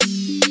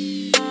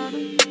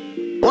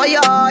Why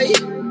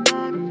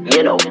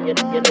You know.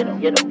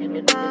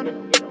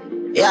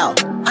 Yo,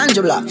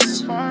 Andrew Blocks.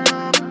 You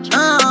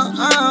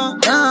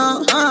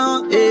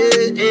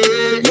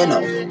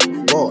know,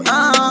 boy.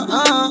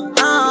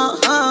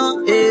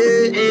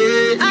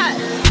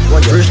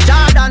 First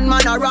Jordan,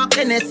 man, a rock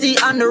Hennessy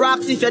on the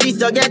rocks. If you this,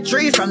 you get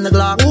 3 from the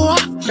Glock.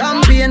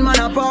 Champagne, man,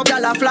 a pop,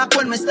 y'all a flock.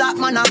 When me stop,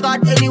 man, I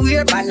got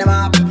anywhere on the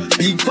map.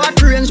 Big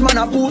fat range, man,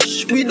 a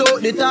push.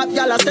 Without the top,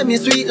 y'all a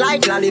semi-sweet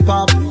like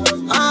lollipop.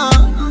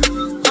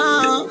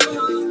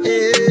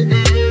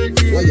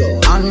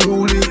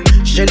 Unruly,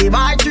 Shelly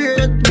by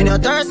trade, me no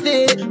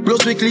thirsty.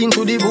 Plus we clean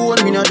to the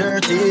bone, me no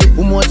dirty.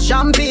 Who much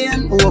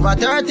champagne, over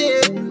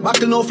 30.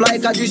 Back enough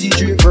like a juicy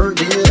tree per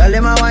day. Tell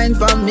them a wine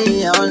from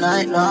me all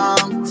night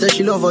long. Say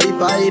she love how the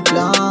pipe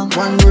long.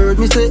 One word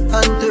me say and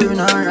turn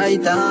her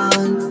right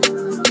on.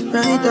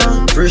 Right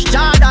on. First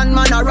Jordan,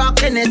 man, a rock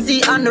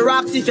Hennessy on the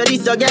rocks. If you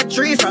this, you get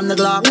 3 from the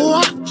Glock.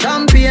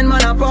 Champagne,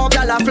 man, a pop,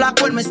 y'all a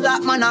flock. When me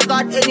stop, man, I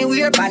got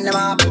anywhere on the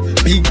map.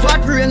 Big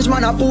fat range,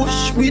 man, a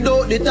push.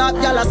 Without the top,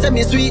 y'all a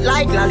semi-sweet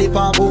like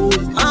lollipop.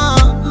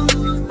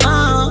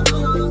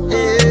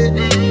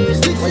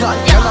 Girl,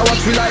 I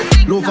watch we like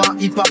love and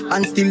hip hop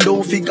and still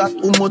don't forget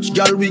how much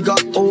girl we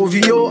got.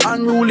 OVO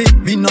unruly,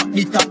 we not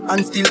the top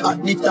and still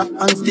at the top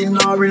and still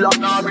not relax.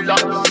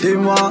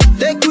 Them want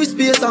take we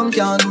space and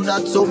can't do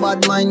that, so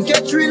bad mind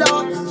catch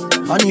relax.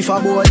 And if a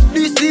boy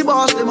this the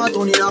boss, them a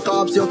turn in a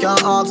cops, you can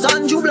ask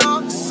Andrew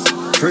Blocks.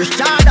 First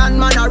Jordan,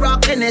 man, a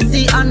rock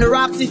Hennessy on the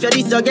rocks. If you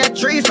this, you get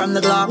 3 from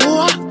the Glock.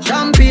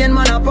 Champagne,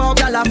 man, a pop,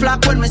 y'all a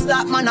flock. When me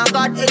stop, man, I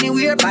got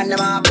anywhere on the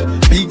map.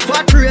 Big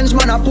fat range,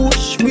 man, a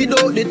push.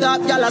 Without the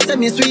top, y'all a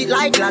semi-sweet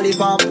like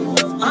lollipop.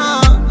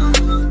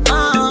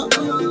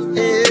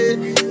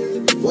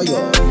 Why you?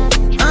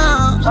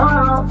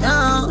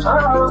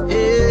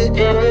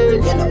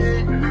 You know,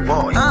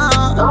 boy.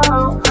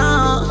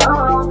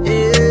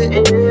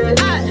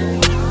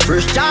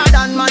 First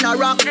Jordan, man, a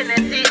rock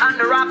Hennessy on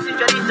the rocks. If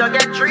you this, you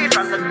get 3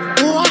 from the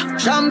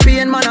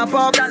Champagne, man, a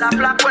pop, y'all a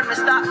flock. When me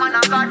stop, man,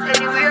 I got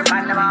anywhere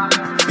on the map.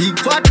 Big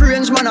fat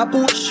range, man, a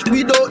push.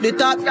 Without the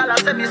top, y'all a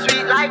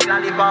semi-sweet like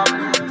lollipop.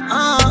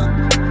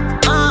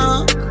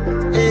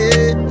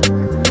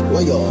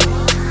 Why you?